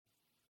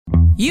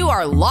You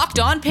are Locked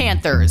On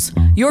Panthers,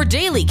 your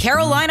daily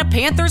Carolina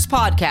Panthers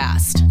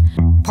podcast.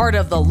 Part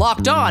of the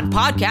Locked On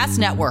Podcast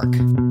Network,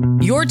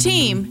 your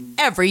team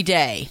every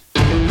day.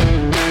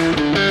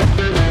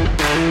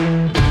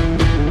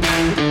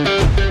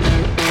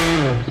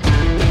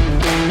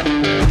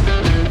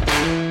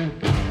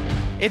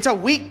 It's a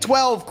Week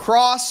 12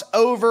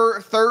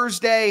 crossover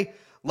Thursday.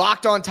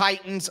 Locked On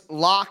Titans,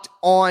 Locked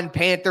On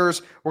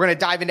Panthers. We're going to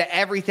dive into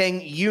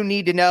everything you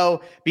need to know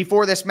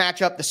before this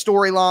matchup, the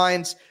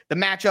storylines, the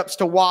matchups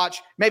to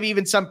watch, maybe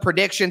even some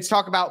predictions,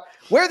 talk about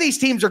where these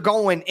teams are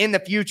going in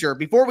the future.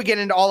 Before we get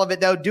into all of it,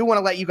 though, do want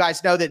to let you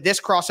guys know that this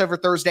crossover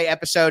Thursday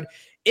episode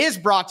is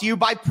brought to you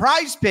by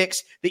Prize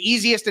Picks, the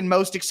easiest and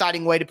most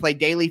exciting way to play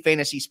daily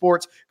fantasy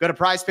sports. Go to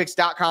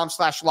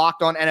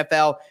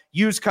prizepicks.com/LockedOnNFL.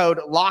 Use code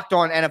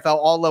LockedOnNFL,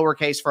 all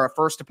lowercase, for a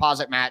first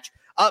deposit match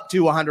up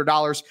to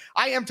 $100.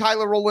 I am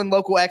Tyler Rowland,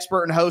 local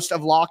expert and host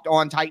of Locked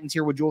On Titans,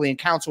 here with Julian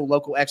Council,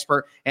 local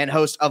expert and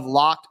host of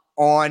Locked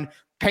On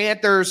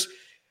Panthers.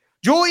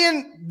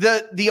 Julian,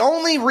 the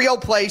only real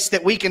place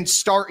that we can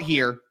start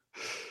here,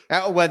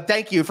 well,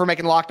 thank you for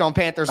making Locked On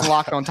Panthers and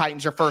Locked On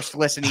Titans your first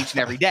listen each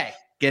and every day.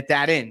 Get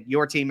that in,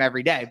 your team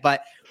every day.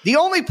 But the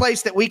only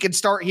place that we can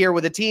start here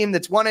with a team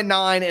that's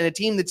 1-9 and a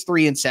team that's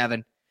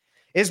 3-7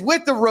 is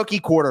with the rookie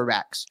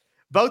quarterbacks.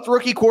 Both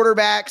rookie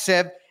quarterbacks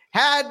have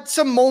had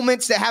some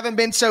moments that haven't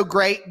been so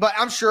great, but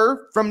I'm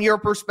sure from your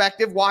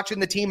perspective, watching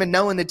the team and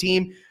knowing the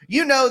team,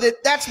 you know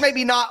that that's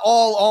maybe not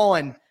all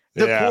on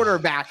the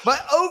quarterback.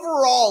 But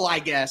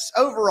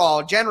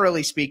overall,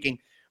 generally speaking,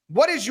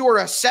 what is your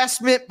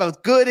assessment,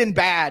 both good and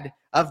bad,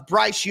 of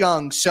Bryce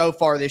Young so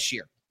far this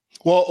year?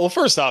 Well,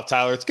 first off,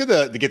 Tyler, it's good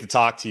to get to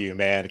talk to you,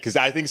 man, because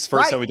I think it's the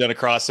first time we've done a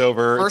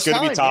crossover. It's good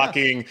to be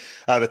talking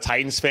the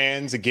Titans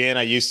fans. Again,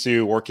 I used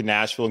to work in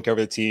Nashville and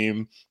cover the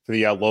team for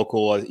the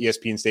local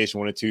ESPN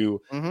station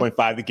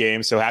 102.5 The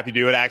Game. So happy to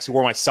do it. I actually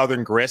wore my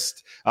Southern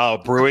Grist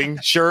brewing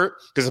shirt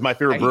because it's my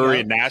favorite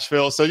brewery in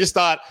Nashville. So just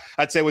thought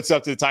I'd say what's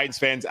up to the Titans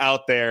fans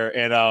out there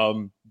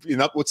and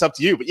what's up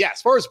to you. But yeah,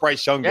 as far as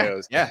Bryce Young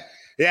goes, it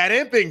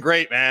ain't been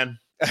great, man.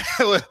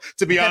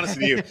 To be honest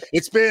with you,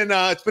 it's been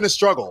a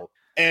struggle.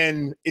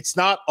 And it's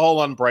not all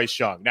on Bryce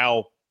Young.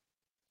 Now,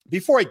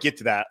 before I get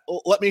to that,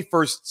 let me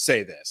first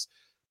say this.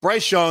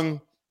 Bryce Young,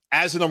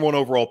 as the number one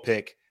overall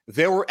pick,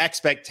 there were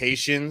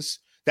expectations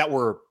that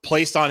were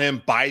placed on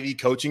him by the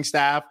coaching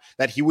staff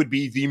that he would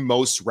be the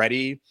most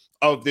ready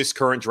of this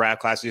current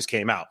draft class that just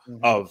came out,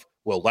 of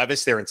Will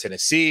Levis there in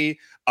Tennessee,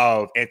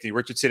 of Anthony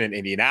Richardson in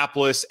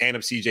Indianapolis, and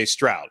of C.J.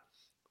 Stroud.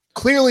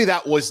 Clearly,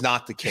 that was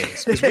not the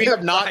case because we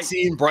have not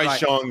seen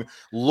Bryce Young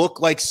look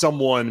like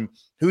someone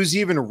who's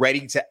even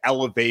ready to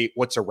elevate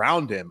what's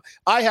around him.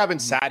 I haven't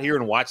sat here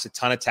and watched a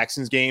ton of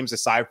Texans games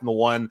aside from the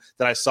one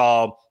that I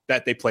saw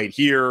that they played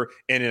here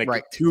and in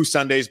 2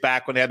 Sundays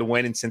back when they had to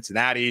win in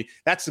Cincinnati.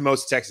 That's the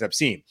most Texans I've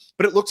seen.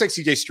 But it looks like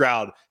C.J.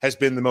 Stroud has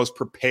been the most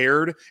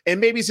prepared and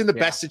maybe he's in the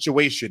best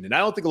situation. And I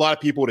don't think a lot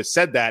of people would have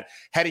said that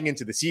heading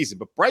into the season.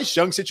 But Bryce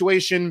Young's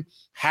situation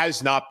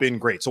has not been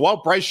great. So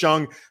while Bryce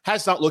Young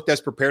has not looked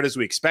as prepared as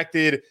we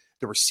expected,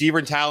 the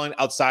receiver talent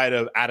outside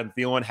of Adam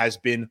Thielen has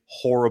been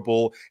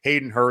horrible.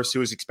 Hayden Hurst,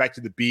 who is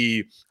expected to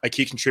be a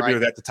key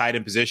contributor at the tight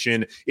end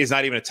position, is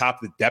not even atop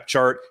the depth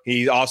chart.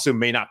 He also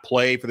may not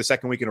play for the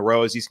second week in a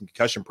row as he's in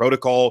concussion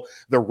protocol.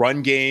 The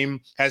run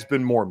game has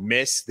been more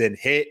miss than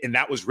hit, and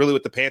that was really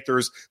what the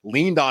Panthers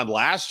leaned on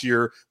last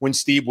year when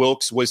Steve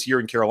Wilks was here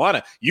in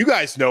Carolina. You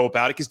guys know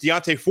about it because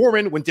Deontay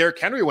Foreman, when Derrick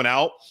Henry went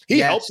out, he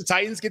helped the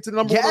Titans get to the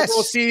number one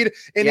overall seed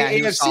in the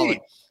AFC.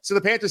 So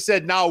the Panthers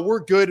said, no, we're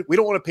good. We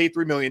don't want to pay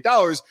 $3 million.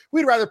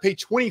 We'd rather pay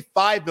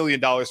 $25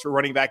 million for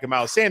running back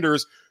Miles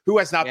Sanders, who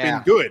has not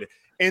been good.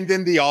 And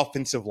then the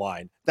offensive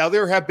line. Now,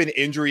 there have been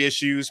injury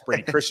issues.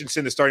 Brady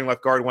Christensen, the starting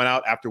left guard, went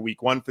out after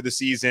week 1 for the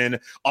season.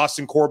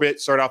 Austin Corbett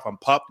started off on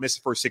PUP, missed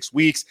the first 6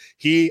 weeks.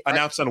 He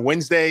announced on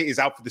Wednesday is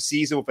out for the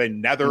season with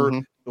another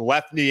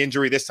left knee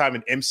injury, this time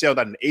an MCL,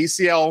 not an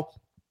ACL.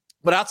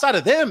 But outside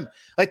of them,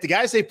 like the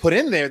guys they put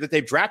in there that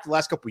they've drafted the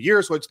last couple of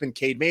years, whether it's been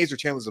Cade Mays or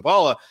Chandler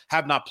Zavala,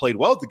 have not played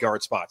well at the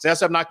guard spots. They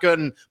also have not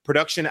gotten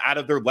production out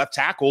of their left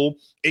tackle,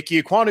 Ike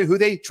Ekwonu, who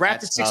they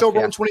drafted 6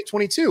 overall in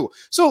 2022.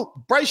 So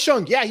Bryce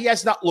Young, he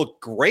has not looked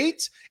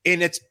great,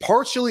 and it's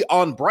partially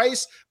on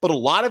Bryce, but a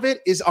lot of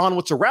it is on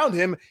what's around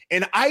him.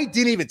 And I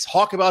didn't even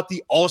talk about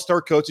the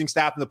all-star coaching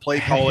staff and the play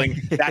calling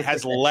that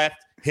has left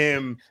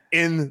him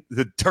in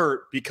the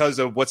dirt because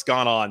of what's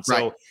gone on.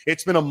 So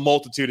it's been a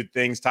multitude of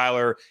things,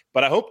 Tyler,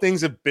 but I hope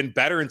things have been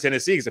better in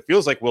Tennessee because it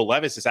feels like Will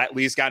Levis has at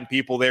least gotten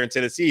people there in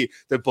Tennessee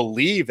to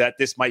believe that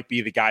this might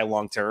be the guy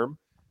long-term.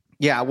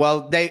 Yeah,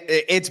 well,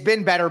 it's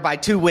been better by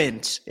 2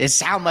 wins.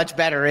 It's how much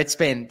better it's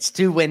been. It's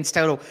 2 wins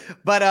total.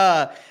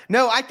 But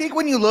no, I think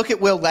when you look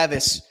at Will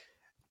Levis,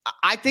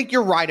 I think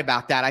you're right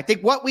about that. I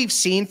think what we've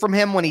seen from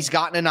him when he's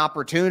gotten an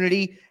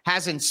opportunity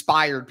has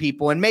inspired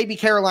people. And maybe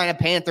Carolina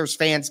Panthers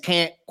fans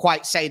can't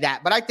quite say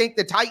that. But I think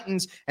the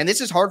Titans, and this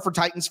is hard for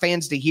Titans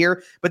fans to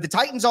hear, but the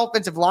Titans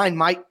offensive line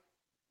might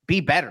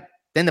be better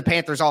than the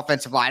Panthers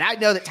offensive line. I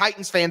know that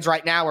Titans fans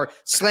right now are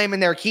slamming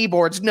their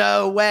keyboards.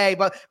 No way.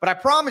 But I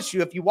promise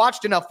you, if you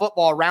watched enough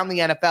football around the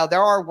NFL,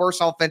 there are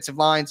worse offensive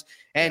lines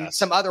and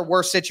some other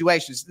worse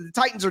situations. The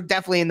Titans are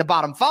definitely in the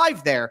bottom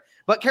 5 there,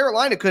 but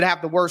Carolina could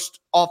have the worst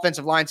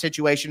offensive line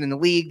situation in the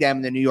league,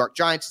 them, the New York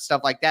Giants and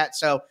stuff like that.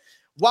 So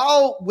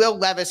while Will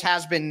Levis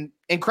has been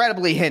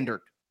incredibly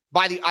hindered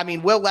by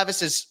Will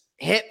Levis's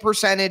hit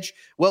percentage,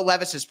 Will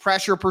Levis's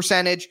pressure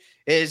percentage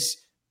is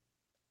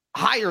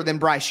higher than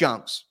Bryce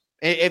Young's.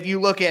 If you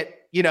look at,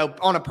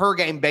 on a per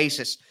game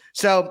basis.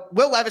 So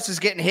Will Levis is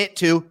getting hit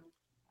too,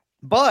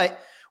 but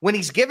when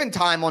he's given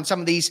time on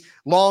some of these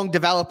long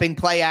developing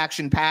play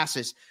action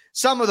passes,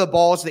 some of the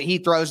balls that he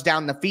throws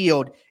down the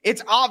field,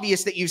 it's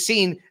obvious that you've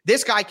seen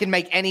this guy can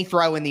make any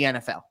throw in the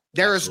NFL.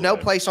 There is no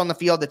place on the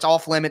field that's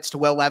off limits to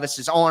Will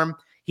Levis's arm.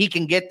 He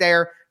can get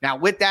there. Now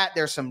with that,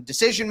 there's some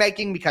decision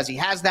making because he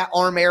has that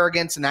arm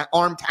arrogance and that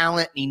arm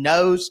talent. And he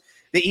knows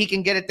that he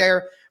can get it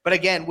there. But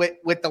again,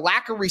 with the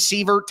lack of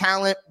receiver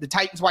talent, the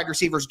Titans wide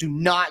receivers do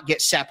not get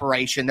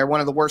separation. They're one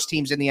of the worst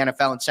teams in the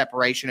NFL in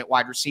separation at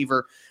wide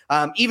receiver.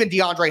 Even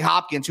DeAndre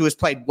Hopkins, who has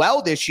played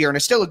well this year and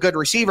is still a good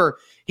receiver,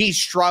 he's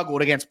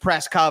struggled against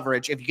press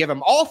coverage. If you give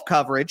him off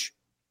coverage,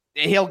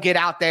 he'll get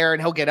out there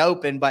and he'll get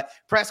open. But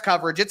press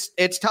coverage,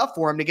 it's tough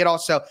for him to get off.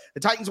 So the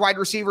Titans wide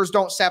receivers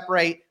don't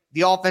separate.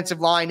 The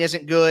offensive line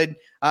isn't good.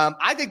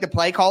 I think the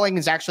play calling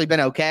has actually been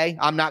okay.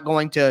 I'm not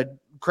going to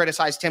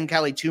criticize Tim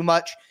Kelly too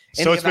much.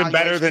 So it's been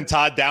better than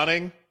Todd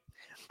Downing?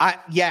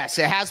 Yes,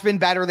 it has been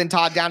better than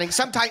Todd Downing.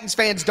 Some Titans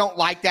fans don't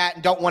like that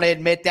and don't want to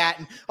admit that.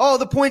 And,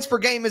 the points per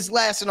game is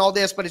less and all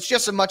this, but it's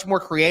just a much more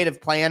creative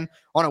plan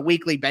on a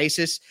weekly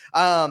basis.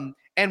 And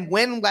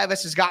when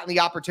Levis has gotten the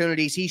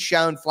opportunities, he's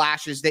shown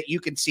flashes that you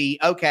can see,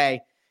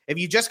 okay, if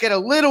you just get a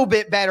little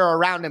bit better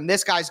around him,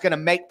 this guy's going to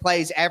make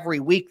plays every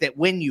week that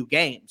win you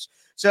games.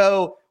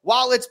 So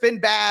while it's been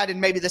bad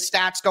and maybe the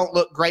stats don't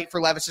look great for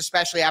Levis,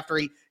 especially after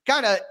he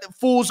kind of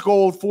fool's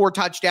gold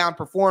 4-touchdown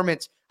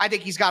performance, I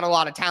think he's got a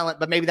lot of talent,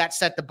 but maybe that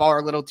set the bar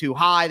a little too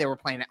high. They were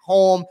playing at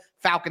home.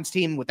 Falcons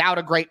team without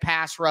a great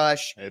pass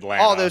rush.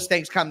 Atlanta. All those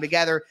things come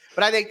together.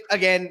 But I think,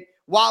 again,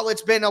 while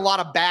it's been a lot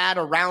of bad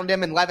around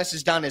him and Levis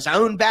has done his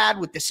own bad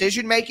with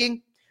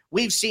decision-making,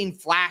 we've seen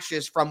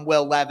flashes from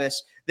Will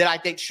Levis that I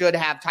think should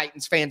have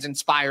Titans fans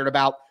inspired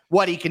about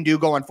what he can do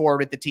going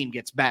forward if the team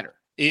gets better.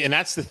 And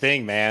that's the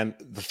thing, man.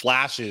 The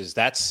flashes.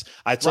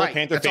 I told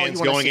Panther fans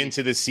going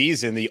into the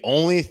season, the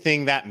only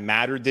thing that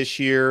mattered this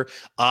year,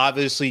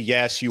 obviously,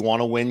 yes, you want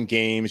to win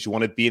games. You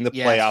want to be in the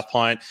playoff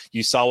hunt.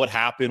 You saw what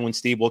happened when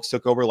Steve Wilkes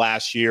took over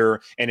last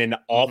year. And in an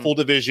awful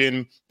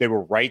division, they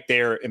were right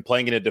there and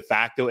playing in a de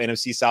facto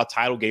NFC South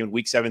title game in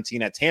Week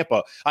 17 at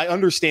Tampa. I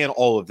understand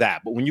all of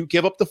that. But when you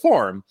give up the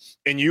farm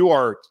and you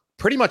are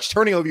pretty much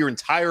turning over your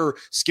entire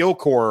skill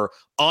core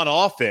on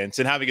offense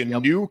and having a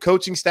new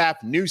coaching staff,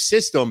 new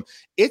system,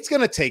 it's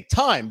going to take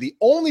time. The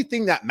only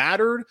thing that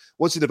mattered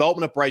was the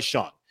development of Bryce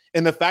Young.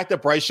 And the fact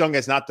that Bryce Young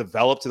has not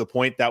developed to the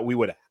point that we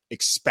would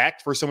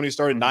expect for someone who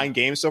started 9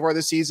 games so far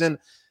this season,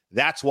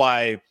 that's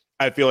why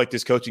I feel like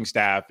this coaching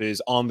staff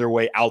is on their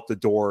way out the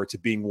door to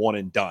being one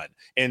and done.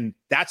 And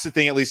that's the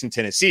thing, at least in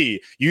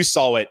Tennessee. You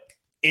saw it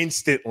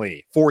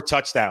instantly. 4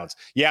 touchdowns.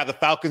 Yeah, the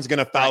Falcons going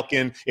to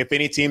Falcon. Right. If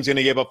any team's going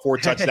to give up 4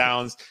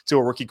 touchdowns to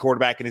a rookie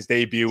quarterback in his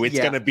debut, it's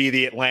going to be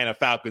the Atlanta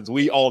Falcons.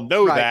 We all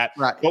know that.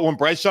 Right. But when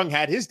Bryce Young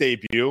had his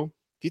debut,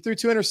 he threw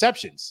 2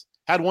 interceptions,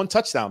 had 1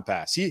 touchdown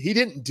pass. He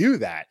didn't do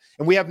that.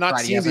 And we have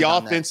not seen the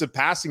offensive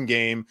passing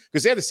game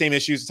because they have the same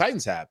issues the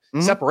Titans have.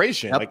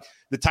 Separation. Like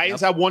the Titans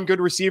have 1 good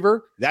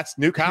receiver. That's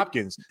Nuke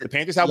Hopkins. The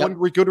Panthers have 1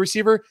 good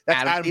receiver. That's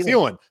Adam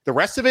Thielen. The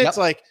rest of it's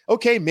like,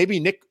 okay, maybe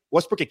Nick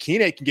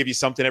Westbrook-Ikhine can give you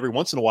something every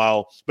once in a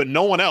while, but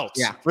no one else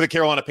for the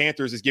Carolina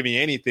Panthers is giving you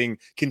anything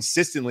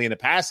consistently in the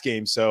pass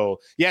game. So,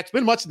 yeah, it's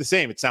been much of the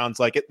same. It sounds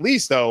like, at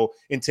least though,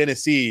 in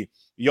Tennessee,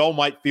 y'all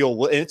might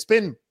feel, and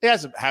it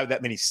hasn't had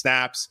that many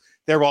snaps.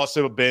 There have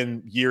also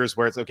been years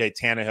where it's, okay,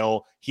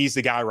 Tannehill, he's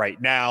the guy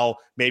right now.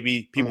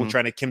 Maybe people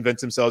trying to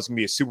convince themselves he can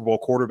be a Super Bowl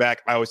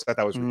quarterback. I always thought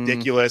that was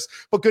ridiculous,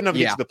 but good enough to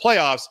get to the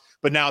playoffs.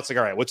 But now it's like,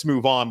 all right, let's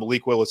move on.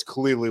 Malik Willis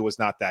clearly was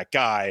not that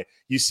guy.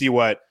 You see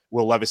what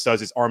Will Levis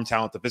does, his arm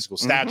talent, the physical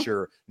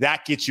stature,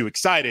 that gets you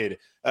excited.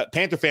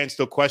 Panther fans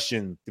still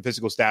question the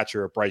physical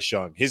stature of Bryce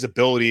Young, his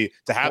ability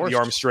to have the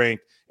arm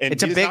strength. And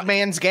it's a big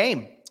man's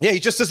game. Yeah, he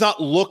just does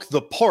not look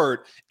the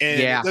part, and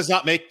it does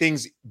not make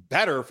things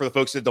better for the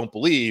folks that don't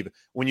believe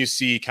when you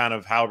see kind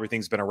of how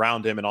everything's been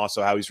around him and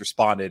also how he's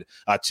responded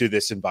to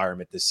this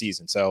environment this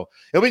season. So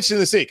it'll be interesting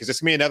to see because it's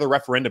going to be another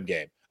referendum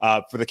game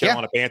for the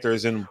Carolina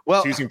Panthers and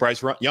choosing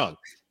Bryce Young.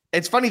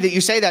 It's funny that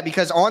you say that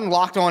because on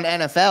Locked On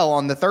NFL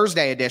on the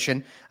Thursday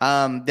edition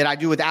that I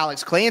do with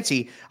Alex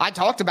Clancy, I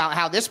talked about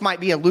how this might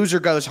be a loser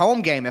goes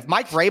home game. If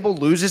Mike Vrabel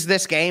loses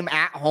this game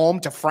at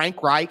home to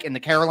Frank Reich and the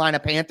Carolina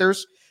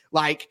Panthers,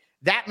 like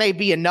that may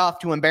be enough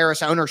to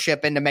embarrass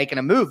ownership into making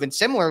a move. And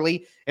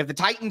similarly, if the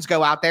Titans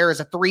go out there as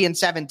a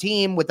 3-7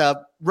 team with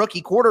a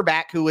rookie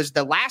quarterback who was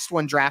the last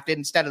one drafted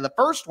instead of the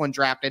first one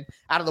drafted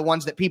out of the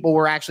ones that people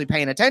were actually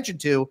paying attention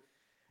to,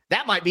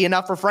 that might be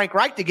enough for Frank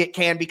Reich to get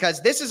canned,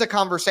 because this is a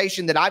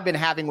conversation that I've been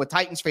having with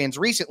Titans fans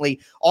recently.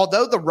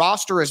 Although the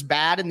roster is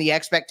bad and the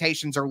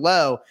expectations are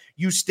low,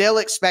 you still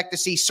expect to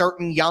see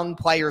certain young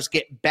players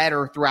get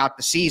better throughout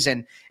the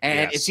season.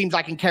 And It seems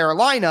like in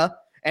Carolina,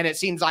 and it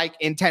seems like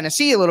in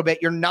Tennessee a little bit,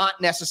 you're not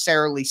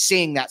necessarily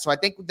seeing that. So I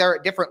think they're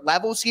at different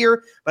levels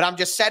here, but I'm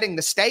just setting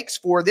the stakes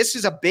for this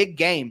is a big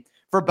game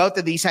for both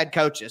of these head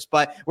coaches.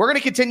 But we're going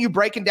to continue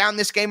breaking down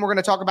this game. We're going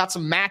to talk about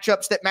some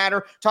matchups that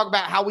matter, talk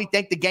about how we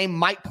think the game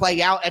might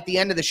play out at the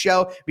end of the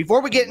show.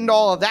 Before we get into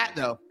all of that,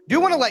 though,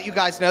 do want to let you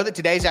guys know that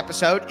today's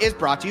episode is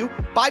brought to you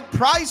by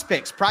Prize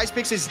Picks. Prize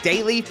Picks is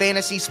daily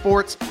fantasy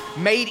sports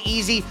made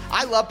easy.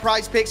 I love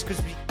Prize Picks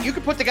because you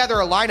can put together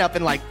a lineup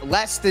in like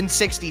less than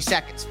 60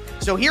 seconds.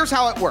 So here's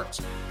how it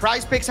works.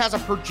 Prize Picks has a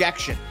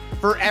projection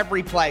for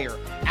every player.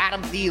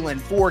 Adam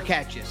Thielen, 4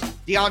 catches.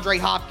 DeAndre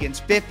Hopkins,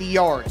 50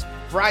 yards.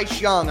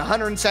 Bryce Young,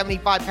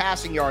 175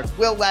 passing yards.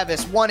 Will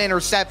Levis, 1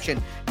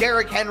 interception.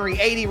 Derrick Henry,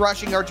 80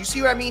 rushing yards. You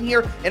see what I mean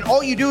here? And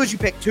all you do is you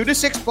pick 2 to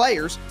 6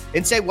 players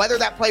and say whether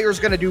that player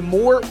is going to do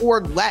more or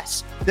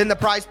less than the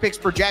Prize Picks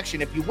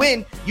projection. If you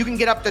win, you can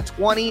get up to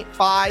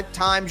 25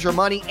 times your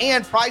money.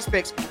 And Prize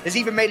Picks has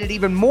even made it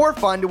even more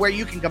fun to where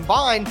you can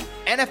combine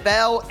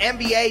NFL,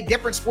 NBA,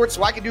 different sports.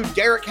 So I can do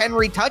Derrick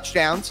Henry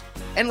touchdowns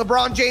and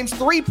LeBron James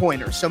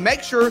 3-pointers. So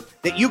make sure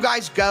that you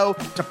guys go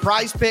to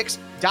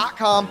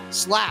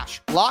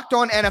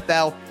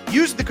prizepicks.com/LockedOnNFL.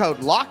 Use the code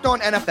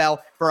LockedOnNFL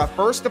for a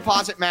first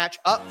deposit match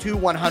up to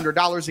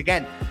 $100.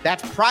 Again,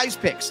 that's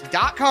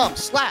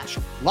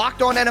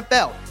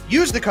prizepicks.com/LockedOnNFL.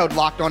 Use the code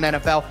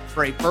LockedOnNFL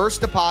for a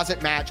first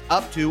deposit match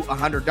up to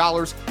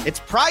 $100. It's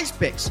Prize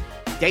Picks,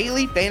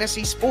 daily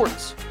fantasy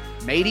sports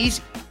made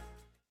easy.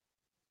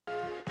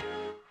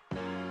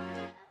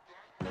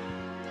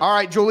 All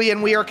right,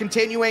 Julian, we are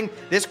continuing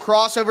this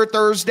crossover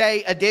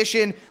Thursday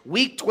edition,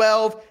 Week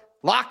 12,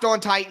 Locked On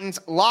Titans,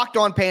 Locked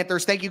On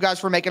Panthers. Thank you guys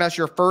for making us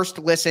your first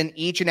listen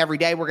each and every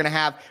day. We're going to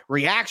have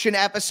reaction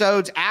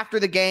episodes after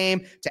the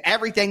game to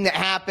everything that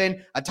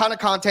happened, a ton of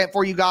content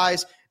for you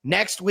guys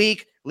next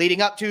week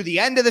leading up to the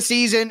end of the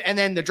season and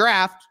then the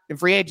draft and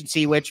free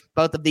agency, which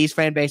both of these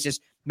fan bases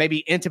may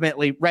be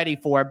intimately ready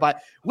for.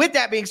 But with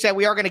that being said,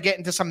 we are going to get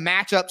into some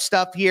matchup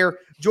stuff here.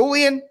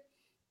 Julian,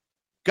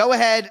 go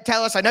ahead,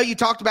 tell us. I know you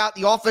talked about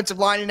the offensive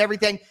line and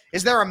everything.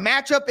 Is there a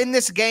matchup in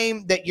this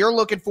game that you're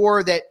looking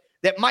for that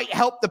might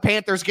help the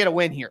Panthers get a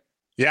win here?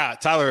 Yeah,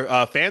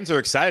 Tyler, fans are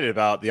excited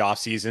about the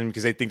offseason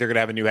because they think they're going to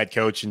have a new head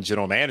coach and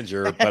general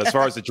manager. But as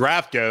far as the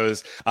draft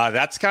goes,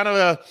 that's kind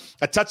of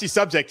a touchy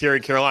subject here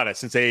in Carolina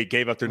since they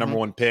gave up their number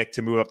 1 pick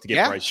to move up to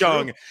get Bryce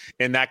Young.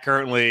 And that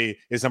currently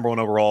is number 1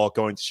 overall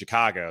going to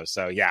Chicago.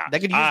 So, yeah. They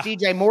could use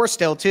DJ Moore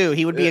still, too.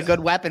 He would be a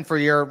good weapon for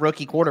your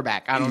rookie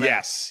quarterback. I don't know.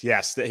 Yes.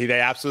 They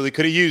absolutely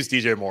could have used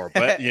DJ Moore.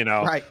 But,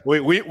 right.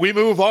 we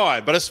move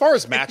on. But as far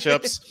as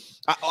matchups,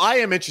 I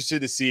am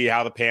interested to see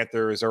how the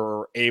Panthers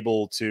are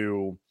able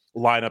to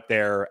line up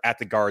there at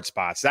the guard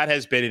spots. That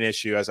has been an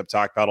issue, as I've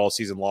talked about all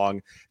season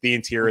long, the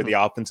interior of the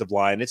offensive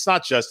line. It's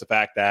not just the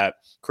fact that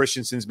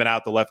Christensen's been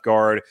out the left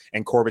guard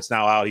and Corbett's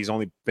now out. He's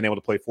only been able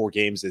to play 4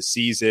 games this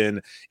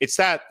season. It's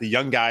that the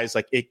young guys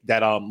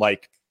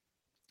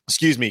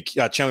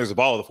Chandler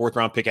Zavala, the 4th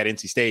round pick at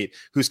NC State,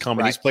 who's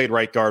coming. Right. He's played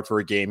right guard for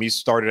a game. He's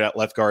started at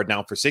left guard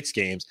now for 6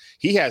 games.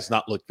 He has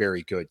not looked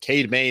very good.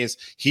 Cade Mays,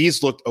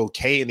 he's looked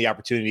okay in the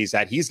opportunities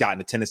that he's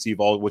gotten at Tennessee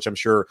Vol, which I'm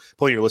sure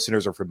plenty of your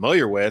listeners are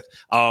familiar with.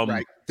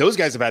 Right. Those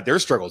guys have had their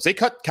struggles. They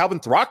cut Calvin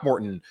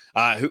Throckmorton,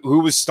 who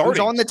was starting.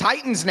 Who's on the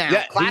Titans now.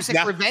 Yeah, classic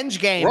revenge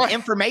game. Right.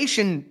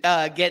 Information.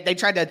 They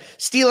tried to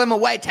steal him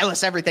away. Tell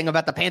us everything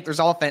about the Panthers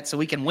offense so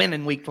we can win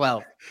in Week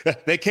 12.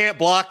 They can't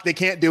block. They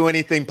can't do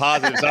anything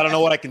positive. So I don't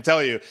know what I can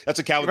tell you. That's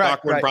what Calvin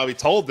Throckmorton probably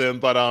told them.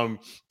 But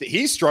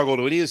he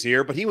struggled when he was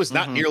here, but he was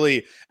not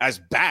nearly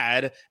as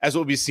bad as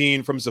what we've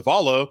seen from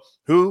Zavala,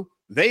 who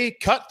they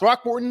cut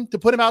Throckmorton to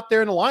put him out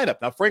there in the lineup.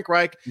 Now, Frank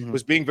Reich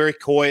was being very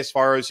coy as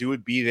far as who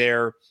would be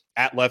there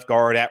at left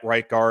guard, at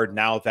right guard,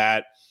 now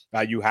that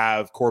you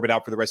have Corbett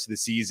out for the rest of the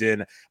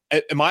season.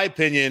 In my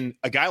opinion,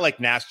 a guy like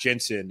Nash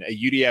Jensen, a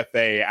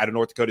UDFA out of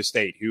North Dakota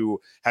State,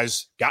 who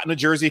has gotten a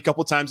jersey a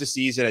couple times this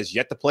season, has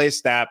yet to play a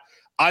snap,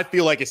 I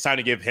feel like it's time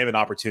to give him an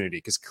opportunity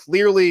because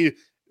clearly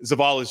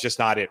Zavala is just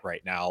not it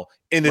right now.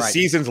 And the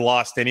season's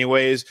lost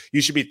anyways.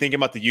 You should be thinking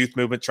about the youth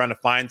movement, trying to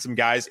find some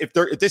guys. If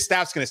this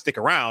staff's going to stick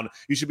around,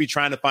 you should be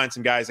trying to find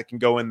some guys that can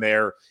go in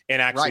there and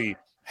actually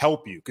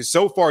help you. Because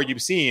so far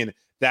you've seen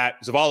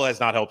that Zavala has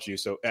not helped you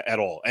at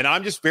all. And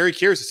I'm just very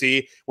curious to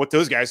see what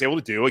those guys are able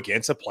to do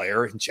against a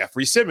player in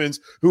Jeffrey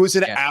Simmons, who is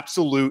an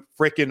absolute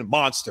freaking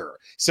monster.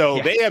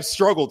 So they have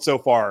struggled so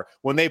far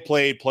when they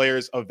played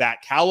players of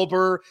that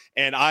caliber.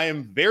 And I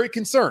am very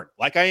concerned,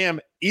 like I am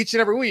each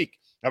and every week,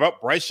 How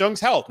about Bryce Young's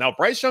health? Now,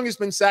 Bryce Young has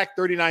been sacked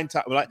 39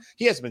 times. Well,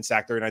 he hasn't been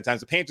sacked 39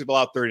 times. The Panthers have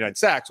allowed 39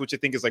 sacks, which I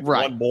think is like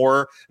one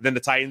more than the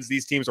Titans.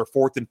 These teams are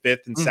 4th and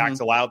 5th in sacks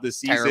allowed this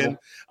season,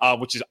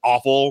 which is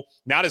awful.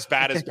 Not as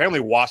bad as apparently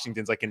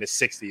Washington's like in the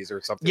 60s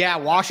or something. Yeah,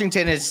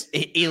 Washington is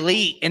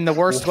elite in the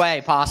worst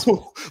way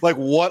possible. Like,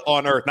 what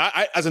on earth? Now,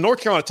 as a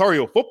North Carolina Tar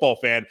Heel football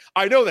fan,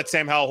 I know that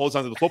Sam Howell holds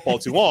onto the football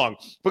too long,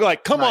 but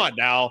like, come on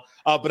now.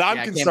 But I'm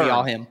concerned. Can't be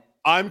all him.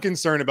 I'm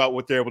concerned about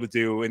what they're able to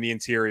do in the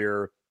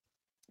interior.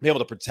 Be able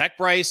to protect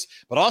Bryce,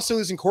 but also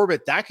losing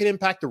Corbett, that could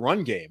impact the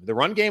run game. The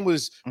run game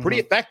was pretty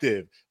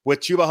effective with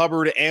Chuba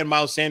Hubbard and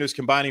Miles Sanders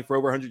combining for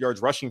over 100 yards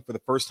rushing for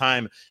the first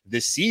time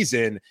this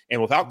season.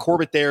 And without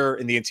Corbett there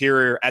in the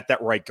interior at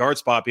that right guard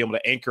spot, being able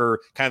to anchor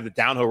kind of the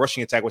downhill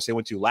rushing attack, which they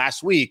went to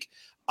last week,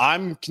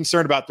 I'm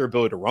concerned about their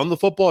ability to run the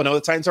football. I know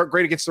the Titans aren't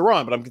great against the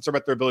run, but I'm concerned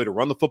about their ability to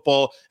run the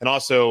football and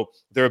also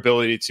their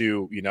ability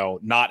to,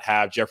 not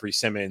have Jeffrey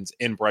Simmons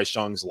in Bryce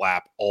Young's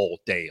lap all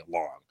day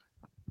long.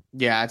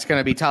 Yeah, it's going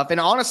to be tough.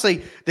 And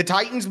honestly, the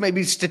Titans,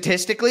 maybe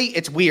statistically,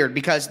 it's weird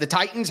because the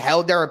Titans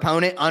held their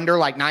opponent under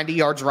like 90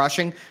 yards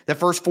rushing the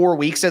first 4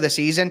 weeks of the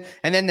season.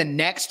 And then the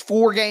next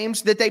 4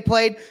 games that they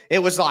played, it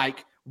was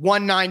like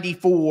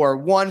 194,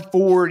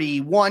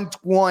 140,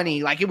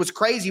 120. Like, it was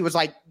crazy. It was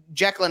like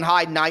Jekyll and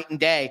Hyde night and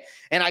day.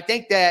 And I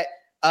think that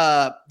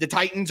the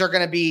Titans are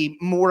going to be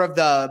more of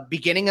the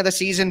beginning of the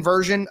season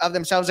version of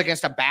themselves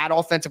against a bad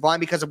offensive line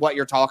because of what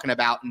you're talking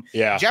about. And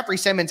Jeffrey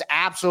Simmons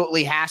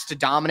absolutely has to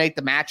dominate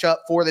the matchup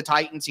for the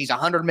Titans. He's a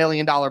 $100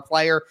 million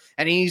player,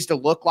 and he needs to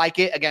look like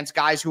it against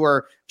guys who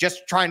are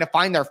just trying to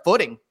find their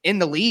footing in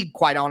the league,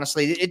 quite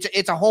honestly.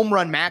 It's a home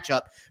run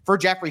matchup for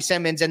Jeffrey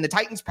Simmons, and the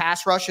Titans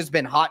pass rush has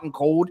been hot and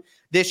cold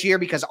this year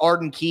because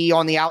Arden Key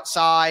on the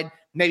outside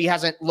maybe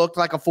hasn't looked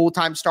like a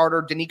full-time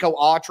starter. Danico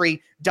Autry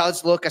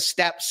does look a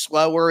step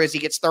slower as he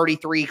gets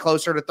 33,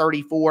 closer to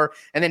 34.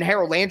 And then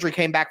Harold Landry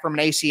came back from an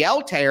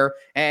ACL tear,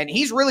 and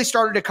he's really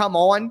started to come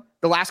on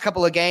the last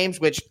couple of games,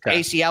 which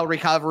ACL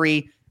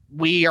recovery,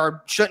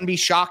 shouldn't be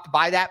shocked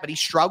by that, but he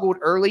struggled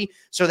early.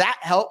 So that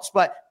helps.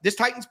 But this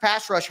Titans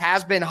pass rush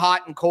has been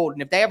hot and cold.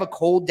 And if they have a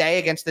cold day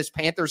against this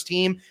Panthers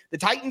team, the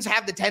Titans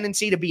have the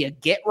tendency to be a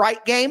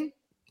get-right game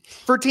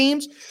for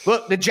teams.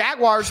 Look, the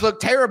Jaguars look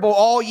terrible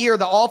all year.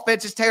 The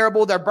offense is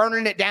terrible. They're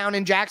burning it down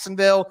in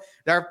Jacksonville.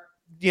 They're,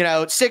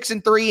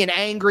 6-3 and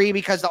angry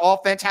because the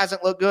offense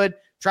hasn't looked good.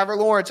 Trevor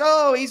Lawrence,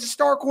 he's a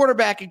star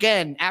quarterback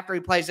again after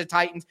he plays the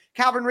Titans.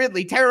 Calvin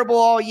Ridley, terrible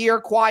all year,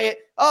 quiet.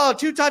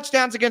 2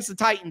 touchdowns against the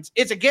Titans.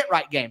 It's a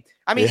get-right game.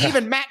 I mean,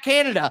 even Matt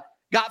Canada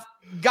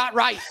got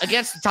right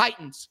against the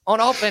Titans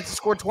on offense and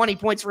scored 20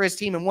 points for his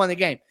team and won the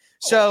game.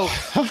 So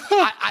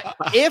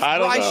if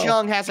Bryce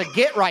Young has a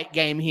get-right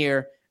game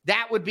here,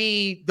 that would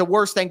be the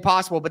worst thing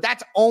possible, but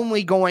that's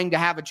only going to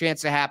have a chance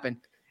to happen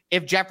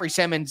if Jeffrey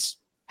Simmons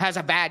has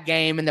a bad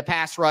game and the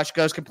pass rush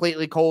goes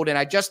completely cold, and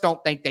I just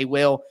don't think they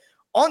will.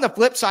 On the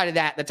flip side of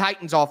that, the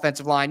Titans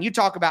offensive line, you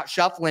talk about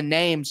shuffling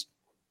names.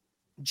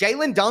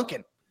 Jalen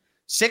Duncan,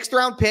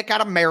 6th-round pick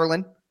out of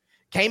Maryland,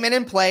 came in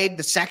and played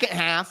the second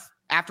half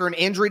after an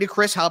injury to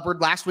Chris Hubbard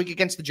last week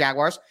against the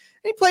Jaguars,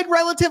 and he played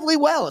relatively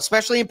well,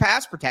 especially in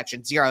pass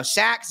protection. 0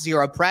 sacks,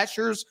 0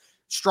 pressures,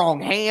 strong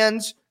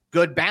hands,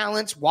 good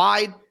balance,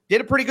 wide,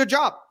 did a pretty good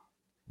job.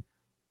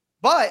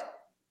 But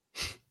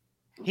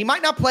he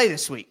might not play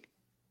this week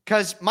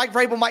because Mike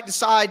Vrabel might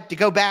decide to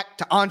go back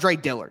to Andre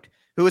Dillard,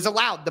 who has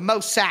allowed the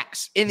most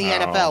sacks in the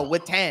NFL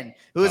with 10,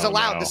 who has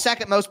allowed the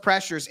second most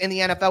pressures in the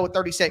NFL with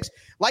 36.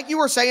 Like you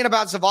were saying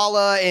about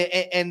Zavala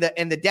and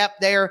the depth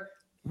there,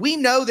 we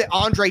know that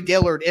Andre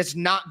Dillard is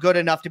not good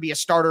enough to be a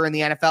starter in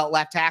the NFL at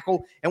left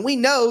tackle, and we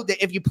know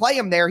that if you play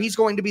him there, he's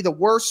going to be the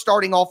worst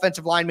starting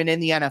offensive lineman in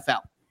the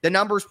NFL. The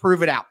numbers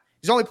prove it out.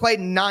 He's only played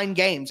in 9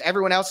 games.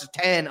 Everyone else is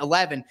 10,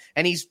 11,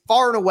 and he's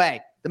far and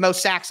away the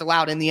most sacks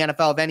allowed in the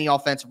NFL of any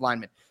offensive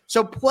lineman.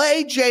 So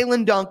play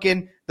Jalen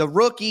Duncan, the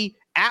rookie,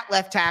 at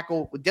left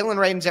tackle with Dylan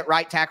Ravens at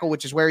right tackle,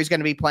 which is where he's going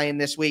to be playing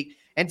this week,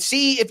 and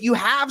see if you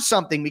have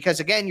something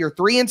because, again, you're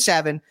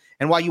 3-7,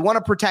 and while you want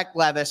to protect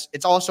Levis,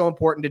 it's also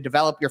important to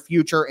develop your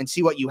future and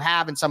see what you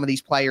have in some of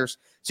these players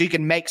so you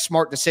can make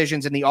smart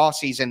decisions in the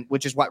offseason,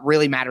 which is what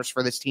really matters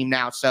for this team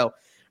now. So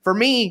for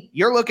me,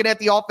 you're looking at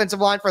the offensive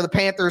line for the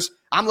Panthers.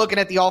 I'm looking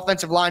at the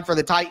offensive line for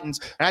the Titans.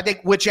 And I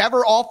think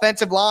whichever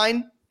offensive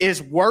line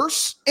is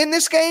worse in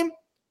this game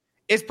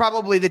is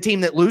probably the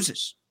team that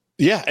loses.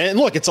 Yeah, and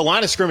look, it's a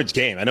line of scrimmage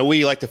game. I know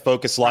we like to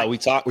focus a lot.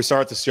 Right. We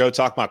start the show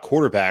talking about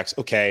quarterbacks.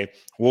 Okay,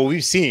 well,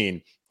 we've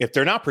seen if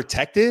they're not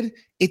protected,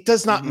 it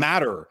does not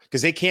matter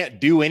because they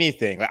can't do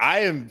anything. Like,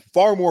 I am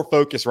far more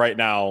focused right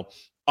now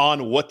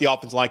on what the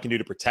offensive line can do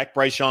to protect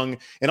Bryce Young,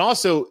 and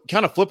also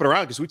kind of flip it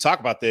around because we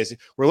talk about this.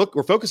 We're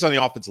focused on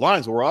the offensive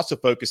lines, but we're also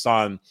focused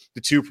on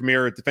the 2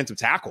 premier defensive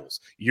tackles.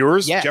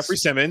 Yours, Jeffrey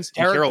Simmons,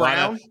 in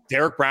Carolina,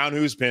 Derek Brown,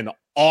 who's been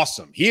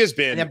awesome. He has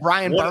been. And then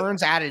Brian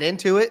Burns added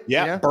into it.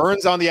 Yeah,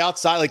 Burns on the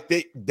outside.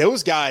 Like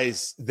those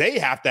guys, they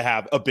have to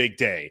have a big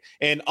day.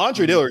 And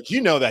Andre Dillard,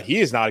 you know that he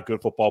is not a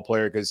good football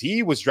player because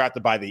he was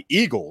drafted by the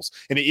Eagles,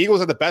 and the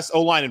Eagles are the best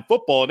O-line in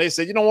football. And they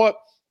said, you know what?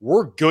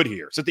 we're good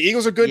here. So if the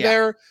Eagles are good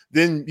there,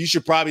 then you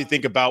should probably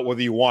think about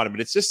whether you want them. But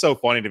it's just so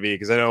funny to me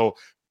because I know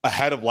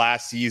ahead of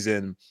last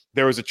season,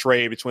 there was a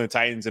trade between the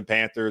Titans and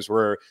Panthers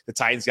where the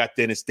Titans got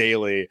Dennis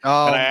Daly.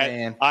 Oh,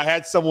 and I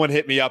had someone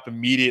hit me up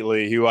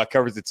immediately who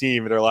covers the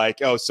team, and they're like,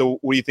 oh, so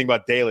what do you think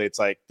about Daly? It's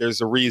like, there's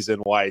a reason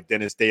why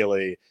Dennis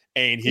Daly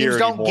ain't here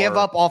anymore. Teams don't give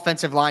up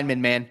offensive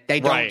linemen, man. They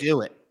don't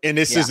do it. And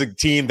this is a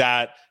team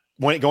that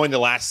when going to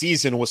last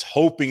season was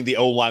hoping the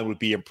O-line would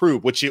be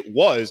improved, which it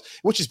was,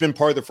 which has been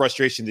part of the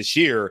frustration this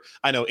year.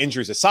 I know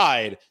injuries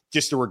aside,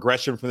 just a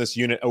regression from this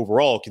unit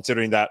overall,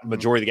 considering that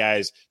majority of the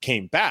guys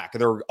came back.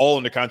 They're all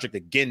under contract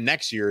again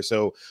next year.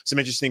 So some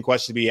interesting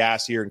questions to be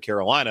asked here in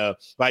Carolina.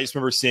 But I just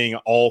remember seeing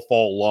all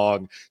fall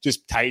long,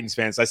 just Titans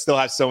fans. I still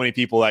have so many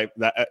people like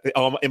that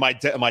in my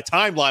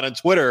timeline on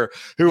Twitter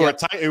who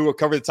who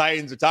cover the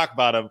Titans or talk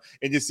about them,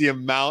 and just the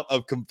amount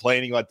of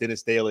complaining about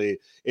Dennis Daly.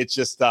 It's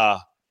just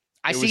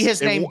I see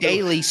his name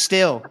daily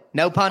still.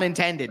 No pun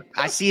intended.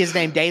 I see his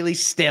name daily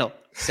still.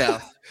 So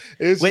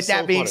with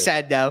that being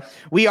said, though,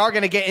 we are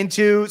going to get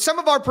into some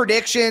of our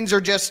predictions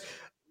or just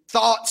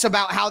thoughts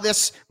about how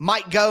this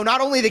might go, not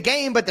only the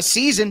game, but the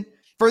season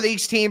for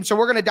these teams. So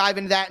we're going to dive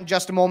into that in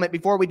just a moment.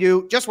 Before we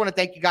do, just want to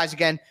thank you guys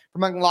again for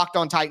making Locked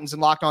On Titans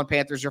and Locked On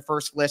Panthers your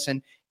first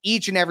listen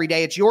each and every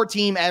day. It's your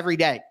team every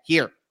day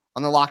here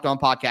on the Locked On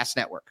Podcast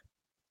Network.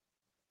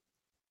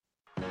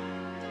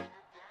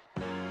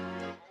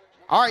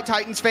 All right,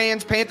 Titans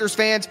fans, Panthers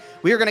fans,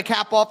 we are going to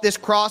cap off this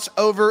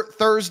crossover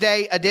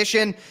Thursday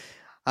edition.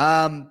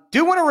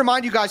 Do want to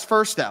remind you guys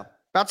first, though,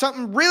 about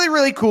something really,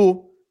 really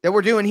cool that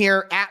we're doing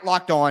here at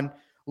Locked On.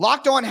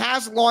 Locked On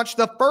has launched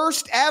the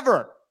first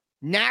ever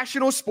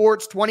national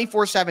sports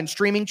 24/7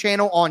 streaming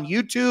channel on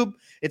YouTube.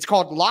 It's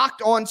called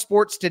Locked On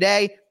Sports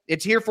Today.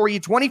 It's here for you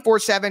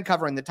 24/7,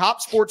 covering the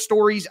top sports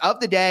stories of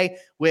the day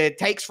with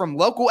takes from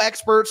local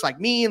experts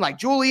like me and like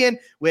Julian,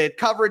 with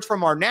coverage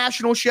from our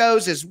national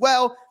shows as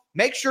well.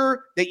 Make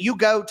sure that you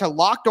go to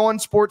Locked On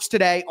Sports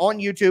Today on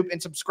YouTube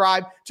and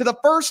subscribe to the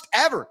first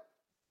ever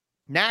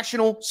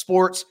national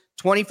sports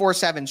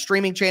 24/7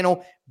 streaming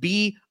channel.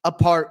 Be a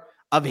part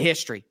of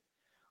history.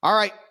 All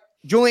right,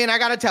 Julian, I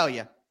got to tell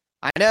you,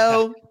 I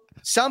know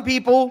some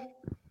people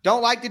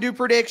don't like to do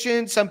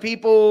predictions. Some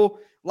people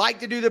like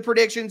to do the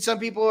predictions. Some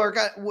people are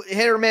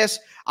hit or miss.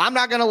 I'm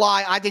not going to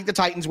lie. I think the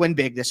Titans win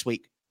big this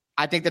week.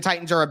 I think the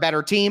Titans are a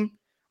better team.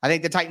 I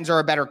think the Titans are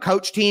a better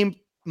coach team.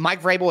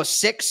 Mike Vrabel is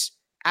 6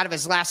 out of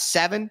his last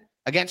 7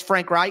 against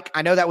Frank Reich.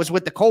 I know that was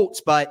with the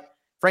Colts, but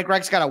Frank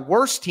Reich's got a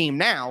worse team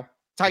now.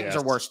 Titans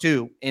are worse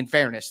too, in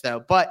fairness,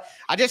 though. But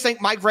I just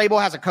think Mike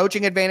Vrabel has a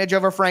coaching advantage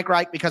over Frank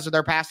Reich because of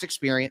their past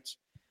experience.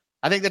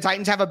 I think the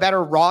Titans have a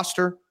better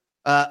roster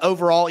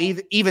overall,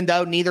 even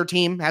though neither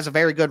team has a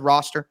very good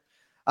roster.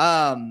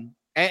 And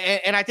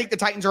I think the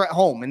Titans are at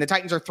home, and the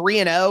Titans are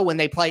 3-0 when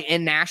they play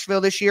in Nashville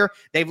this year.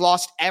 They've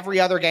lost every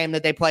other game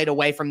that they played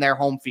away from their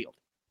home field.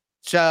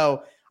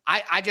 So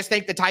I just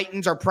think the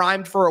Titans are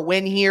primed for a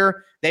win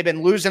here. They've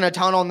been losing a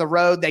ton on the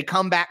road. They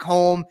come back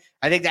home.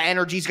 I think the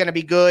energy is going to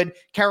be good.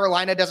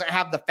 Carolina doesn't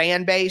have the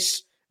fan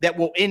base that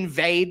will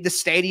invade the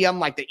stadium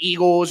like the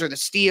Eagles or the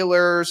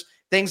Steelers,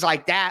 things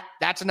like that.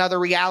 That's another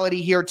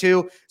reality here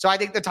too. So I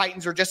think the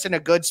Titans are just in a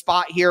good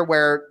spot here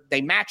where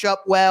they match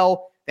up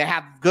well. They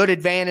have good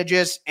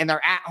advantages, and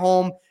they're at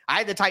home. I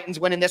had the Titans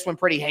winning this one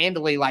pretty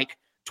handily, like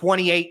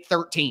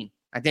 28-13,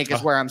 I think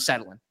is where I'm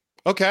settling.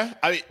 Okay.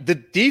 I mean, the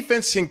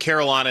defense in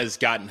Carolina has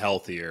gotten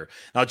healthier.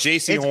 Now,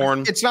 J.C.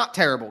 Horn. It's not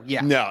terrible.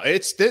 Yeah. No,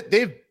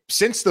 they've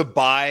since the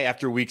bye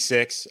after week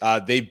 6,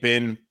 they've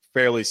been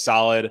fairly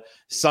solid.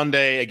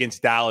 Sunday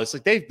against Dallas,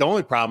 the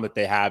only problem that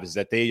they have is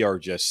that they are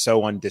just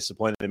so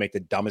undisciplined. They make the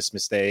dumbest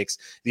mistakes,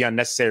 the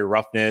unnecessary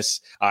roughness,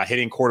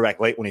 hitting quarterback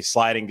late when he's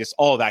sliding, just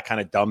all of that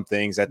kind of dumb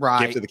things that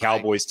gifted the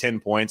Cowboys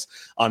 10 points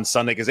on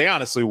Sunday because they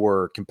honestly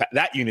were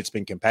that unit's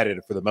been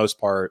competitive for the most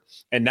part.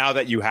 And now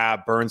that you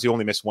have Burns, you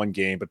only missed 1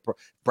 game, but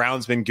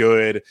Brown's been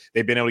good.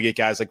 They've been able to get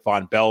guys like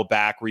Von Bell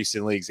back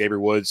recently, Xavier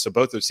Woods. So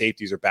both their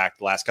safeties are back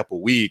the last couple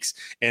of weeks.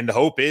 And the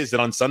hope is that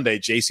on Sunday,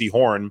 J.C.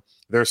 Horn,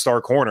 their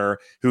star corner,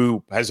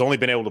 who has only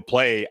been able to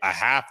play a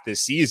half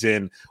this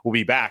season, will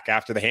be back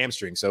after the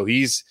hamstring. So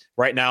he's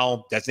right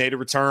now designated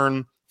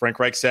return. Frank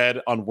Reich said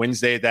on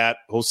Wednesday that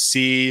he'll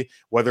see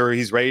whether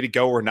he's ready to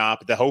go or not,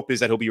 but the hope is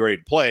that he'll be ready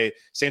to play.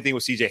 Same thing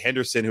with CJ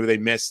Henderson, who they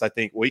missed. I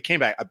think, he came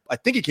back. I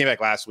think he came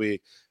back last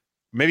week.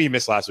 Maybe he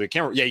missed last week.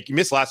 He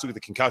missed last week with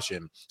the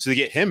concussion. So to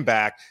get him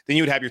back, then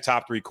you would have your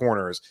top 3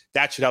 corners.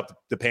 That should help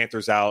the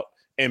Panthers out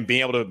and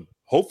being able to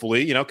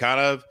hopefully, kind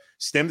of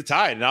stem the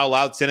tide and not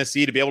allow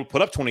Tennessee to be able to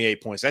put up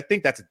 28 points. I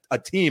think that's a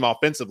team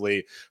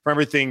offensively from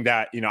everything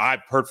that,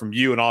 I've heard from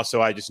you. And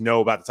also I just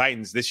know about the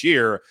Titans this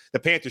year, the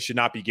Panthers should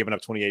not be giving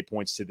up 28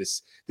 points to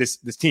this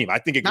team. I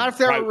think not if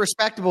they're a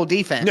respectable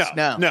defense.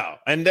 No.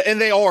 And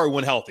they are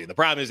when healthy. The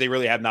problem is they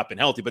really have not been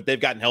healthy, but they've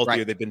gotten healthier.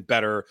 Right. They've been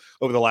better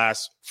over the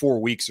last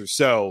 4 weeks or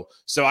so.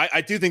 So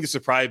I do think this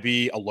would probably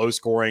be a low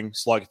scoring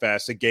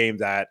slugfest, a game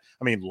that,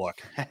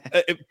 look,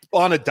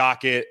 on a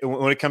docket,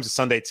 when it comes to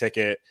Sunday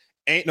ticket,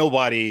 ain't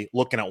nobody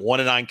looking at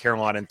 1-9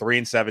 Carolina and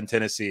 3-7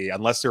 Tennessee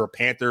unless they're a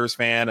Panthers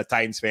fan, a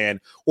Titans fan,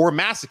 or a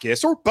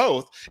masochist, or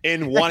both,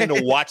 and wanting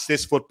to watch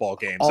this football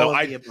game. So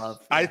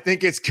I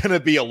think it's going to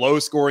be a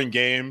low-scoring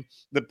game.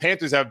 The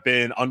Panthers have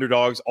been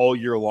underdogs all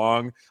year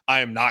long.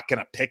 I am not going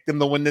to pick them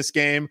to win this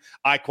game.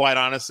 I quite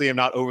honestly am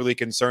not overly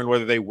concerned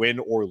whether they win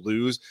or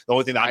lose. The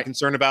only thing that I'm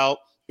concerned about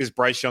is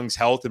Bryce Young's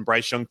health and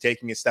Bryce Young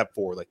taking a step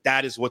forward. Like,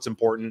 that is what's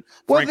important.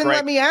 Well, Frank then Reich,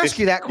 let me ask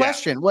you that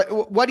question. Yeah.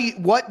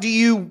 What do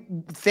you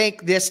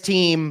think this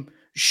team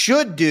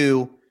should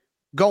do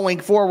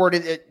going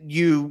forward?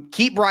 You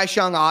keep Bryce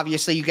Young,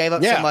 obviously. You gave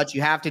up so much.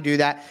 You have to do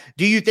that.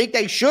 Do you think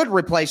they should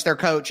replace their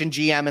coach and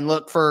GM and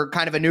look for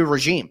kind of a new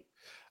regime?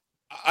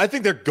 I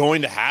think they're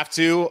going to have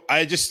to.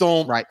 I just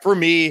don't. Right. For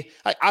me,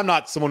 I'm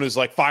not someone who's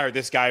like, fire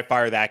this guy,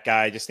 fire that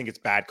guy. I just think it's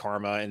bad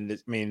karma. And I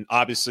mean,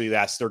 obviously,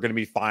 they're going to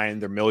be fine.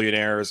 They're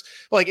millionaires.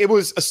 But like, it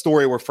was a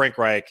story where Frank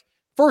Reich,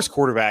 first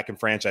quarterback in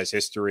franchise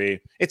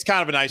history. It's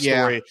kind of a nice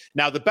story.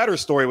 Now, the better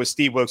story was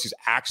Steve Wilkes, who's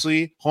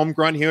actually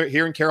homegrown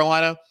here in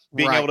Carolina,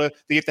 being able to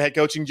get the head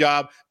coaching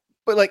job.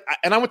 But like,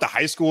 and I went to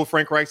high school with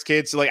Frank Reich's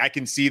kids, so like I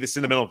can see the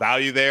sentimental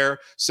value there.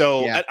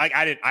 So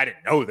I didn't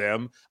know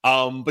them,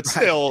 but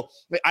still,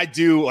 I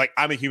do. Like,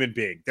 I'm a human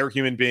being. They're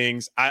human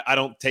beings. I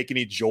don't take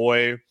any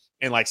joy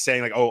in like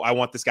saying like, oh, I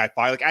want this guy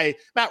fired. Like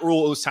Matt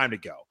Rule, it was time to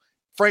go.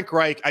 Frank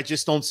Reich, I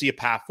just don't see a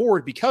path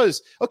forward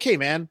because, okay,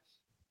 man,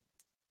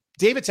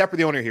 David Tepper,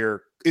 the owner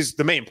here, is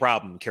the main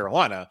problem in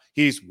Carolina.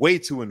 He's way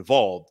too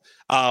involved.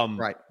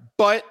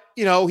 But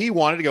he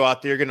wanted to go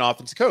out there, get an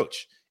offensive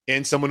coach.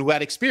 And someone who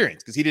had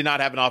experience, because he did not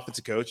have an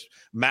offensive coach.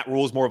 Matt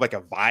Rule is more of like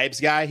a vibes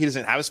guy. He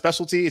doesn't have a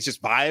specialty. It's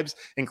just vibes.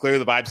 And clearly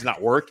the vibes do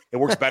not work. It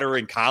works better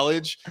in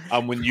college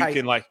when you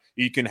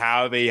can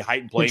have a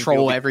heightened playing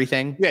control field.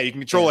 Everything. Yeah, you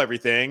can control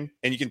everything.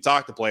 And you can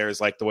talk to players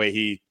like the way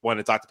he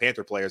wanted to talk to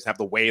Panther players, have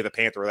the way of the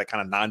Panther, that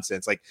kind of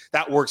nonsense. Like,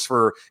 that works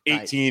for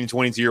 18,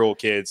 22-year-old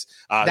kids.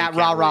 That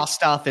rah-rah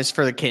stuff is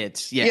for the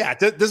kids. Yeah,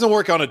 it doesn't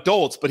work on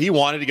adults, but he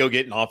wanted to go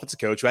get an offensive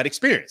coach who had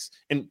experience.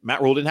 And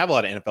Matt Rule didn't have a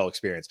lot of NFL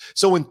experience.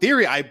 So in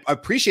theory, I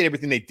appreciate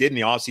everything they did in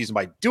the offseason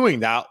by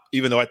doing that,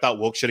 even though I thought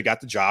Wilkes should have got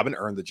the job and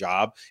earned the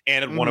job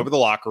and had won over the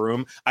locker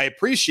room. I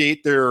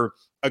appreciate their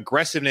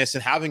aggressiveness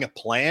and having a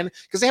plan,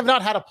 because they have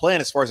not had a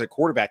plan as far as a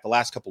quarterback the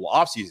last couple of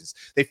off seasons.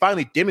 They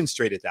finally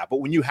demonstrated that.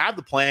 But when you have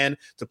the plan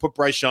to put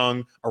Bryce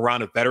Young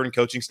around a veteran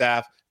coaching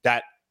staff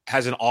that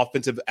has an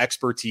offensive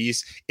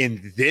expertise,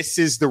 and this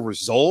is the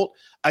result,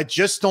 I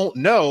just don't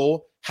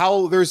know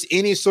how there's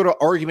any sort of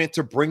argument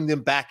to bring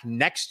them back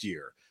next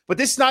year. But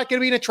this is not going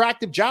to be an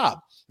attractive job.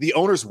 The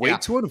owner's way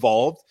too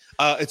involved.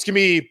 It's going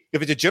to be,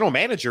 if it's a general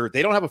manager,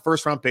 they don't have a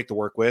first round pick to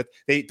work with.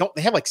 They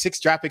have like 6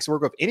 draft picks to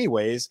work with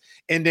anyways.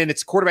 And then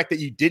it's a quarterback that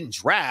you didn't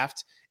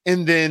draft.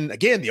 And then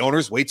again, the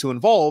owner's way too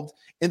involved.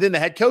 And then the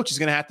head coach is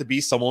going to have to be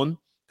someone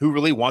who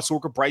really wants to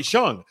work with Bryce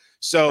Young.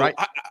 So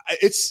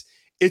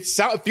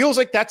it feels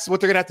like that's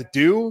what they're going to have to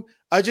do.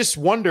 I just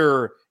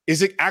wonder,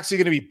 is it actually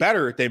going to be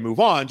better if they move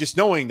on, just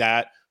knowing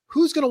that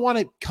who's going to want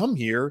to come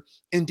here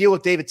and deal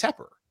with David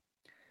Tepper?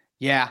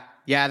 Yeah,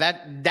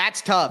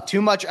 that's tough.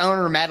 Too much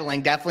owner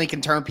meddling definitely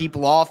can turn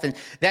people off. And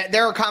that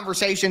there are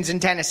conversations in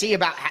Tennessee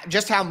about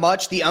just how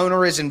much the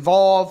owner is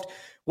involved.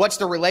 What's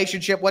the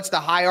relationship? What's the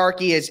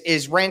hierarchy?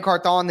 Is Rand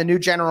Carthon, the new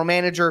general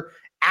manager,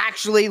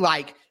 actually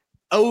like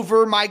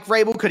over Mike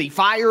Vrabel? Could he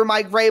fire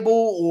Mike Vrabel?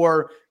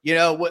 Or,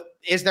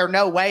 is there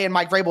no way and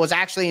Mike Vrabel is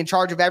actually in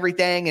charge of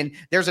everything and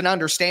there's an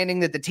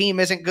understanding that the team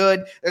isn't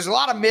good? There's a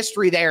lot of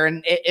mystery there.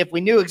 And if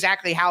we knew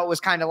exactly how it was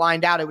kind of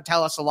lined out, it would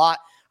tell us a lot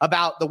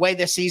about the way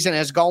this season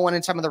is going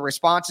and some of the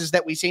responses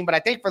that we've seen. But I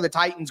think for the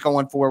Titans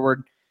going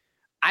forward,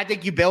 I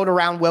think you build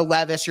around Will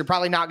Levis. You're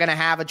probably not going to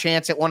have a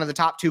chance at one of the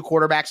top 2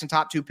 quarterbacks and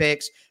top 2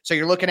 picks. So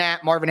you're looking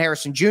at Marvin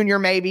Harrison Jr.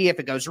 maybe if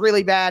it goes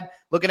really bad,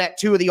 looking at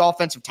 2 of the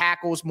offensive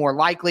tackles more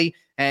likely.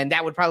 And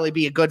that would probably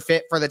be a good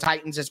fit for the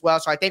Titans as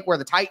well. So I think where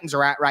the Titans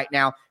are at right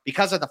now,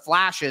 because of the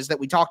flashes that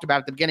we talked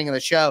about at the beginning of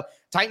the show,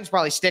 Titans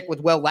probably stick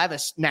with Will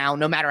Levis now,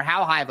 no matter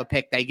how high of a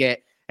pick they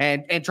get,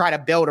 and try to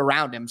build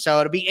around him. So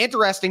it'll be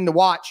interesting to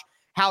watch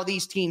how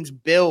these teams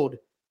build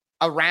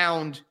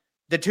around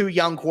the 2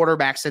 young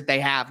quarterbacks that they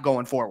have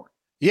going forward.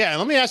 Yeah, and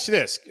let me ask you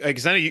this,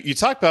 because I know you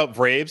talked about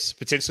Braves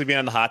potentially being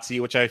on the hot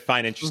seat, which I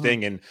find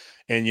interesting. And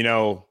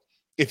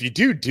if you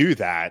do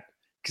that,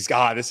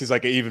 because this is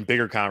like an even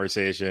bigger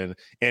conversation.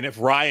 And if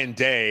Ryan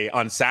Day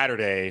on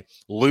Saturday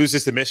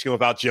loses to Michigan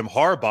without Jim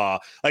Harbaugh,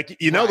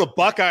 the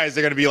Buckeyes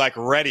are going to be like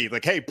ready,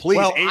 like, hey, please.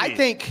 Well, I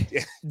think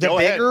the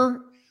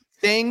bigger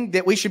thing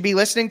that we should be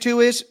listening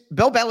to is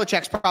Bill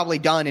Belichick's probably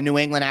done in New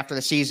England after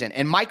the season.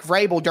 And Mike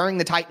Vrabel during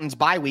the Titans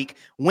bye week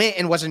went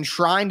and was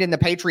enshrined in the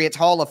Patriots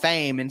Hall of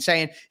Fame and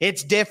saying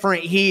it's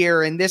different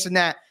here and this and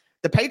that.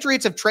 The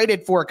Patriots have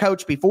traded for a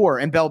coach before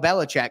in Bill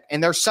Belichick.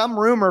 And there's some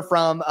rumor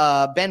from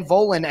Ben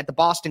Volen at the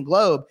Boston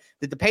Globe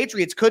that the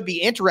Patriots could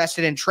be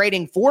interested in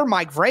trading for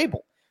Mike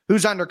Vrabel,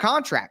 who's under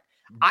contract.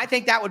 I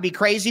think that would be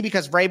crazy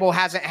because Vrabel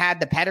hasn't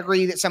had the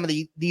pedigree that some of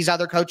these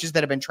other coaches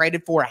that have been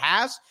traded for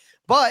has.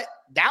 but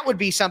that would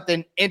be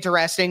something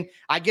interesting.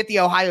 I get the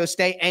Ohio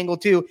State angle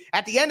too.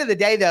 At the end of the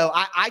day, though,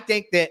 I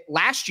think that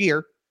last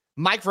year,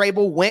 Mike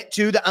Vrabel went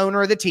to the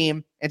owner of the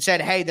team and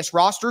said, hey, this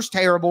roster's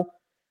terrible.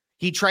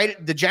 He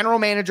traded the general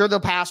manager, the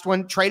past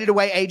one, traded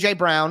away A.J.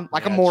 Brown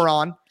like a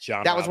moron.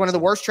 That was one of the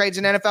worst trades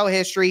in NFL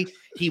history.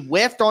 He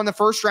whiffed on the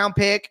first-round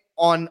pick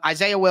on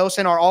Isaiah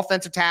Wilson, our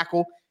offensive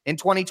tackle, in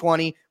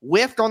 2020,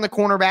 whiffed on the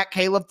cornerback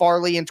Caleb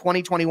Farley in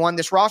 2021.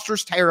 This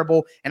roster's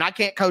terrible, and I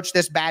can't coach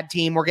this bad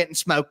team. We're getting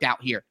smoked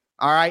out here.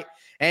 All right.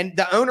 And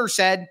the owner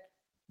said,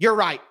 you're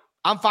right.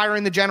 I'm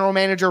firing the general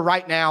manager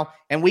right now,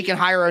 and we can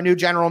hire a new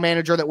general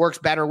manager that works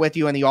better with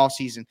you in the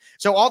offseason.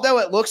 So although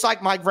it looks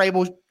like Mike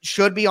Vrabel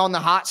should be on the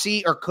hot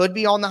seat or could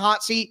be on the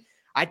hot seat,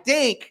 I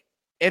think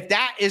if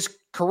that is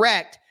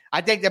correct,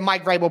 I think that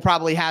Mike Vrabel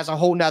probably has a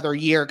whole nother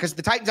year because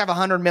the Titans have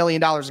 $100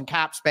 million in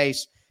cap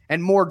space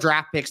and more